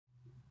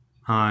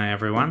Hi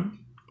everyone,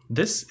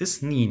 this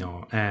is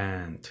Nino,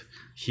 and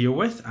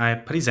herewith I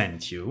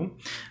present you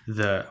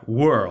the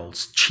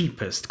world's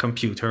cheapest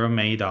computer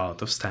made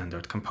out of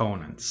standard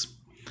components.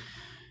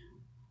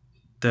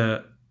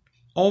 The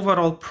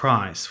overall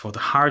price for the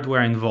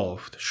hardware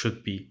involved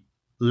should be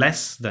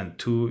less than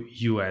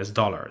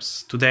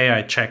 $2. Today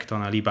I checked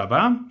on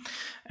Alibaba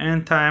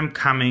and I am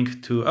coming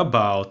to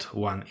about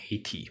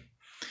 180.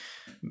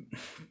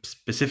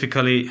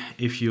 Specifically,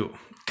 if you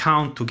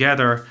count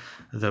together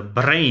the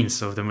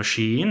brains of the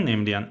machine,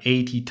 namely an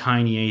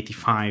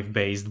Tiny85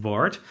 based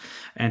board,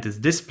 and its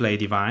display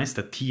device,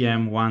 the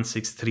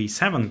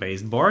TM1637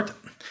 based board,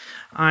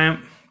 I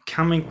am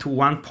coming to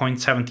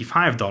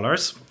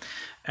 $1.75,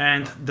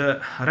 and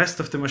the rest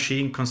of the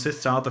machine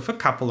consists out of a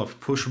couple of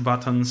push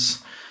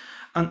buttons,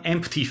 an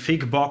empty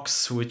fig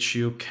box which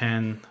you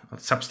can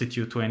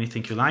substitute to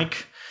anything you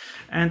like,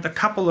 and a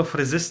couple of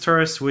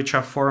resistors which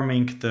are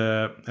forming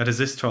the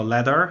resistor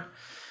ladder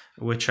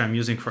which I'm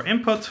using for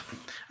input,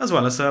 as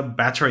well as a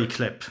battery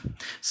clip.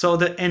 So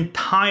the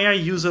entire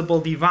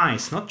usable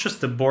device, not just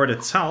the board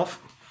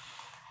itself,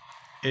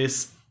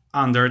 is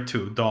under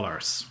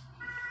 $2.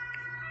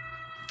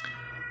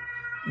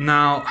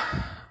 Now,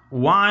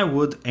 why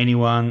would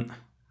anyone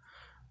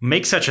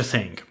make such a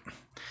thing?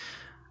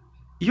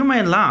 You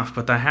may laugh,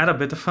 but I had a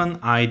bit of an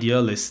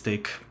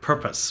idealistic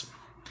purpose.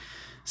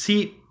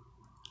 See,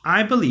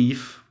 I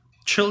believe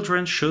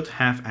children should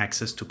have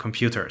access to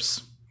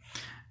computers.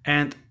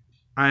 And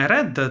I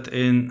read that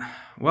in,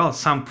 well,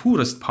 some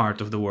poorest part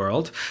of the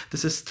world,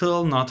 this is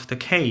still not the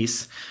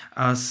case,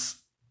 as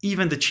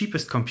even the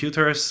cheapest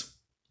computers,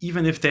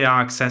 even if they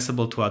are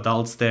accessible to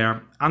adults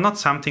there, are not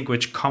something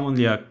which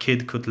commonly a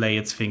kid could lay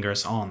its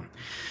fingers on.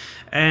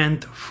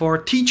 And for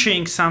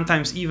teaching,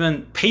 sometimes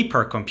even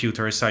paper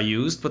computers are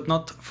used, but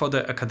not for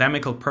the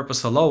academical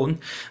purpose alone,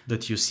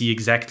 that you see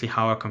exactly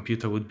how a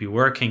computer would be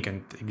working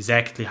and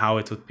exactly how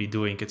it would be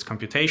doing its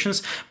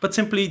computations, but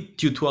simply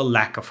due to a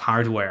lack of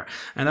hardware.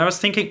 And I was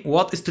thinking,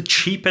 what is the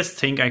cheapest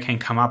thing I can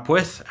come up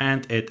with?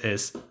 And it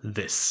is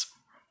this.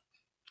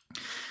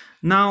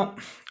 Now,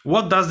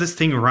 what does this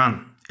thing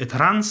run? It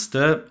runs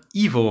the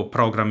Evo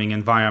programming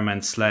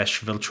environment /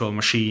 virtual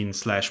machine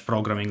 /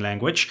 programming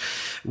language,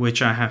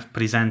 which I have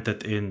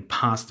presented in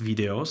past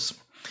videos.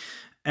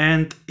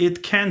 And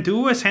it can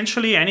do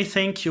essentially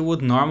anything you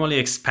would normally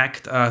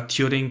expect a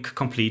Turing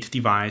complete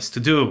device to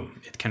do.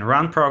 It can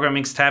run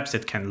programming steps,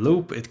 it can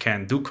loop, it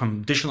can do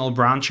conditional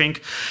branching.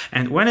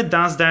 And when it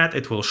does that,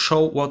 it will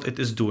show what it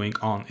is doing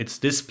on its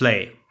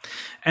display.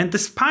 And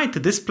despite the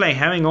display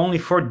having only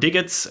 4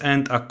 digits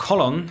and a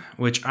colon,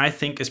 which I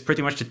think is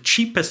pretty much the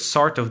cheapest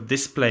sort of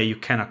display you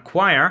can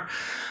acquire,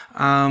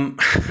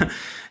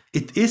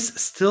 it is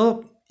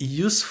still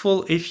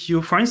useful if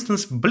you, for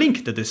instance,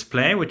 blink the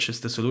display, which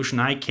is the solution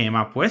I came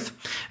up with,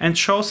 and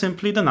show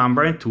simply the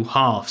number in 2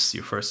 halves.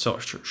 You first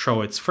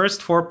show its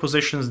first 4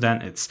 positions,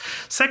 then its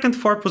second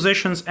 4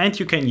 positions, and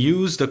you can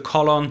use the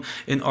colon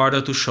in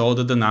order to show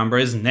that the number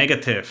is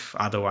negative,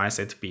 otherwise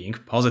it being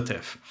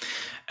positive.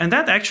 And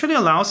that actually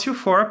allows you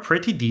for a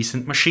pretty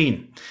decent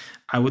machine.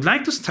 I would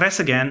like to stress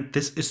again,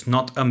 this is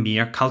not a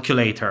mere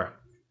calculator.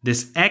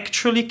 This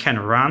actually can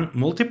run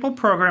multiple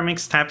programming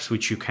steps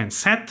which you can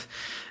set,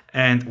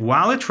 and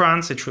while it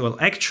runs, it will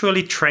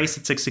actually trace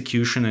its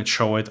execution and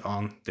show it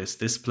on this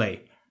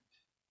display.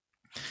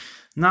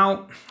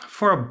 Now,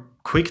 for a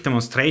quick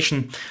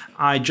demonstration,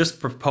 I just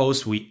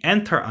propose we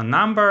enter a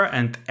number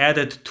and add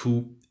it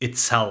to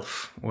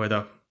itself with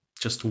a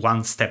just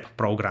one-step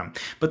program.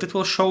 But it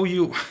will show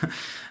you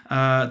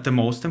the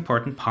most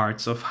important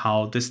parts of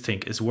how this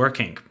thing is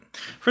working.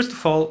 First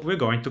of all, we're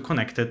going to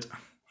connect it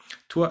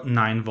to a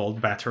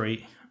 9-volt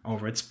battery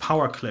over its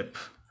power clip.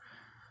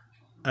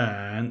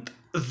 And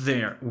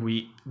there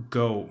we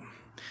go.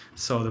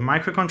 So the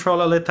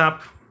microcontroller lit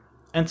up,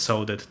 and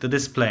so did the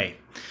display.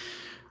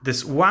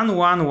 This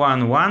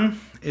 1111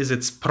 is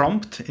its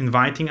prompt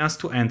inviting us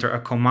to enter a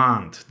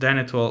command. Then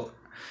it will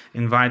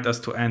invite us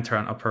to enter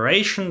an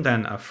operation,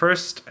 then a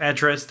first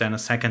address, then a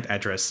second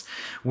address.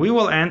 We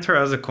will enter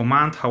as a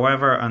command,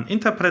 however, an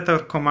interpreter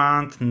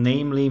command,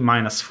 namely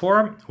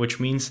 -4, which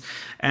means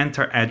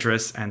enter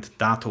address and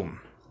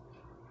datum.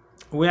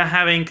 We are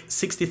having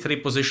 63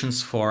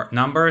 positions for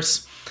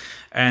numbers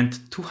and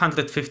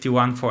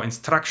 251 for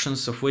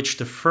instructions, of which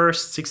the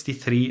first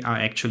 63 are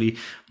actually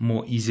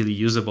more easily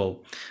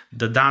usable.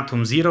 The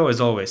datum 0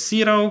 is always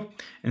 0.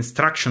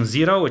 Instruction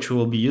 0, which we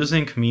will be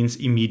using, means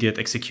immediate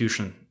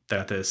execution.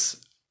 That is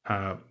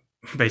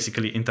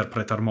basically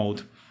interpreter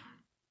mode.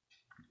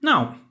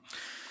 Now,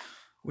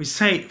 we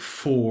say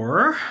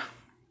 4.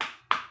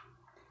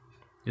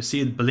 You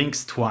see it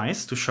blinks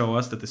twice to show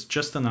us that it's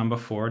just the number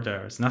 4.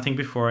 There's nothing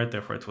before it,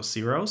 therefore it was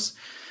zeros.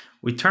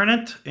 We turn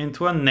it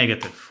into a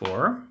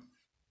 -4.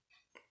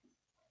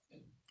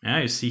 Yeah,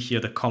 you see here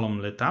the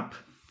column lit up.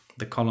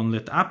 The column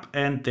lit up,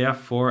 and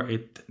therefore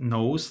it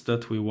knows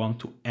that we want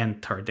to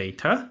enter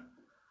data.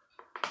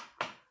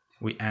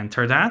 We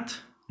enter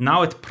that.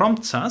 Now it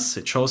prompts us,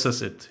 it shows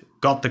us it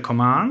got the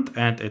command,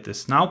 and it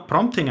is now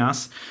prompting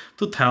us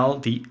to tell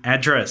the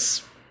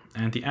address.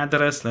 and the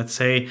address, let's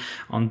say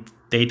on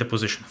data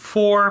position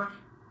 4,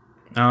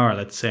 or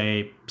let's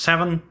say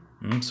 7,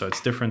 so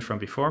it's different from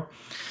before.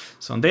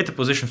 So on data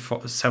position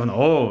 7,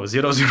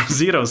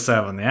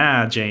 0007,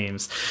 yeah,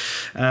 James.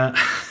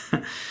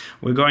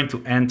 We're going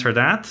to enter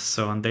that.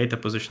 So on data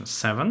position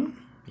 7,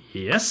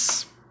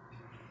 yes.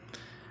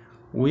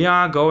 We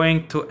are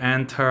going to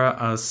enter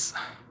as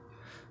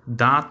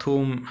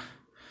datum,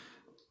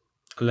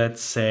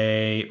 let's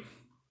say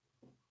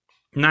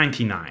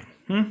 99.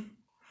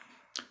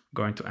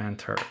 Going to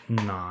enter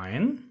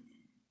 9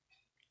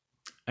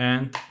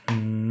 and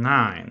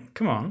 9.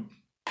 Come on.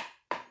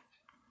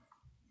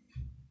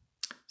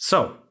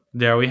 So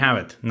there we have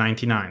it,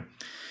 99.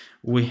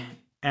 We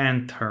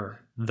enter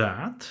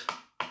that,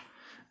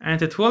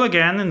 and it will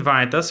again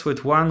invite us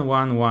with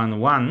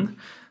 1111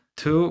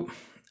 to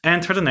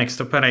enter the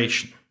next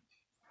operation,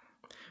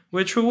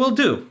 which we will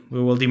do. We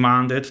will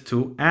demand it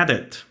to add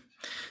it.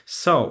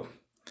 So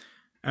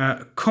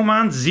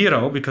command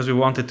 0, because we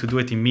wanted to do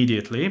it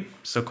immediately.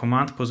 So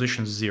command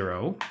position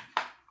 0,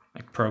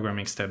 like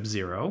programming step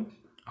 0.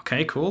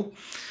 Okay, cool.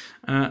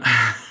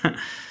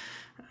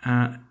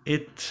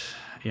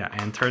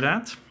 Enter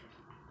that.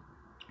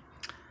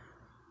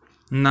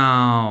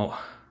 Now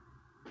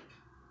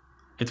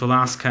it will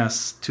ask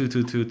us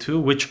 2222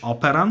 which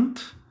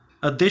operand.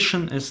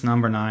 Addition is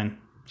number 9,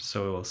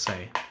 so we will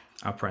say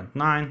operand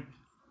 9.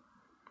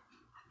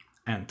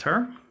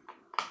 Enter.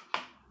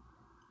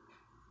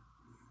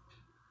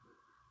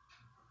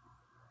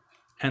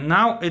 And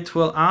now it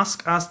will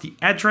ask us the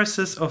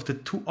addresses of the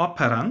 2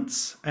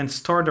 operands and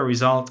store the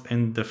result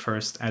in the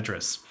first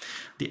address.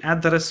 The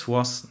address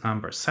was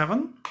number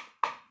 7.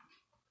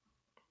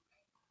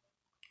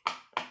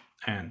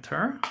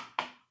 Enter.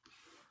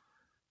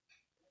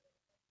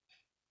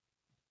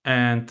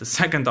 And the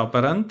second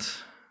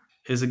operand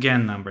is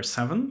again number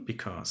 7,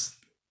 because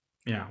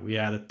we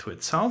added to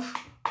itself.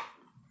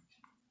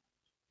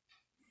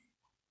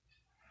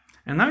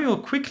 And now you'll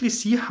quickly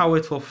see how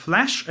it will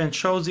flash and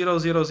show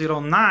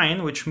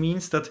 0009, which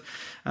means that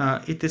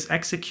it is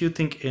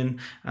executing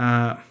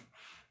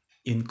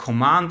in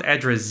command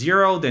address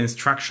 0 the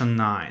instruction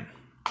 9.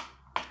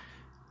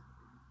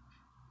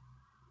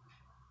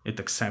 It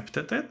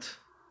accepted it,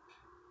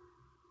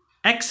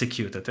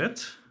 executed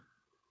it,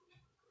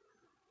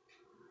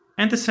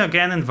 and is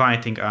again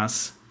inviting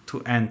us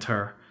to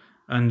enter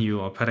a new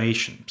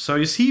operation. So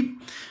you see,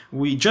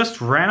 we just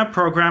ran a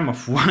program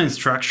of 1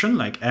 instruction,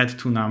 like add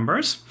 2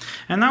 numbers,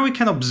 and now we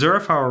can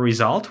observe our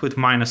result with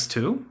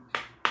 -2,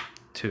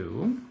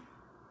 2,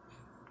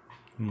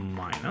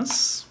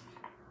 minus.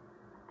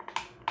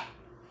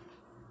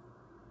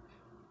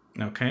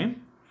 Okay,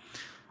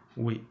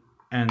 we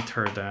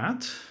enter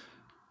that.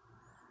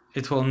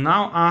 It will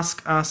now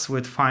ask us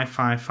with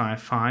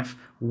 5555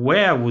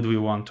 where would we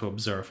want to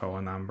observe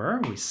our number.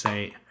 We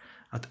say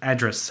at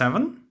address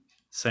 7,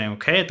 say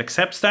okay, it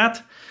accepts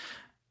that,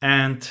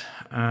 and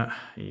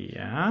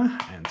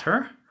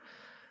enter.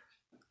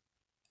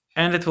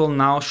 And it will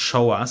now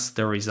show us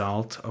the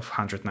result of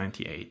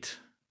 198.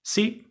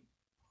 See?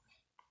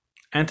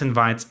 And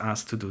invites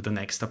us to do the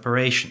next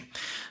operation.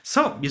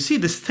 So you see,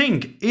 this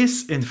thing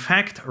is in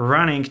fact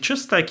running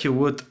just like you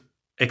would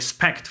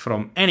expect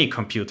from any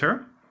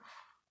computer.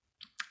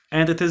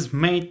 And it is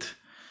made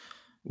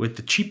with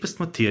the cheapest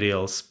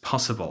materials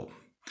possible.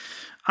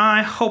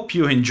 I hope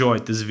you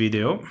enjoyed this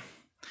video,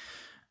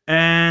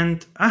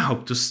 and I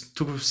hope to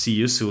see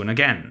you soon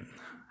again.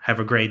 Have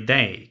a great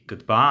day.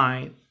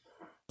 Goodbye.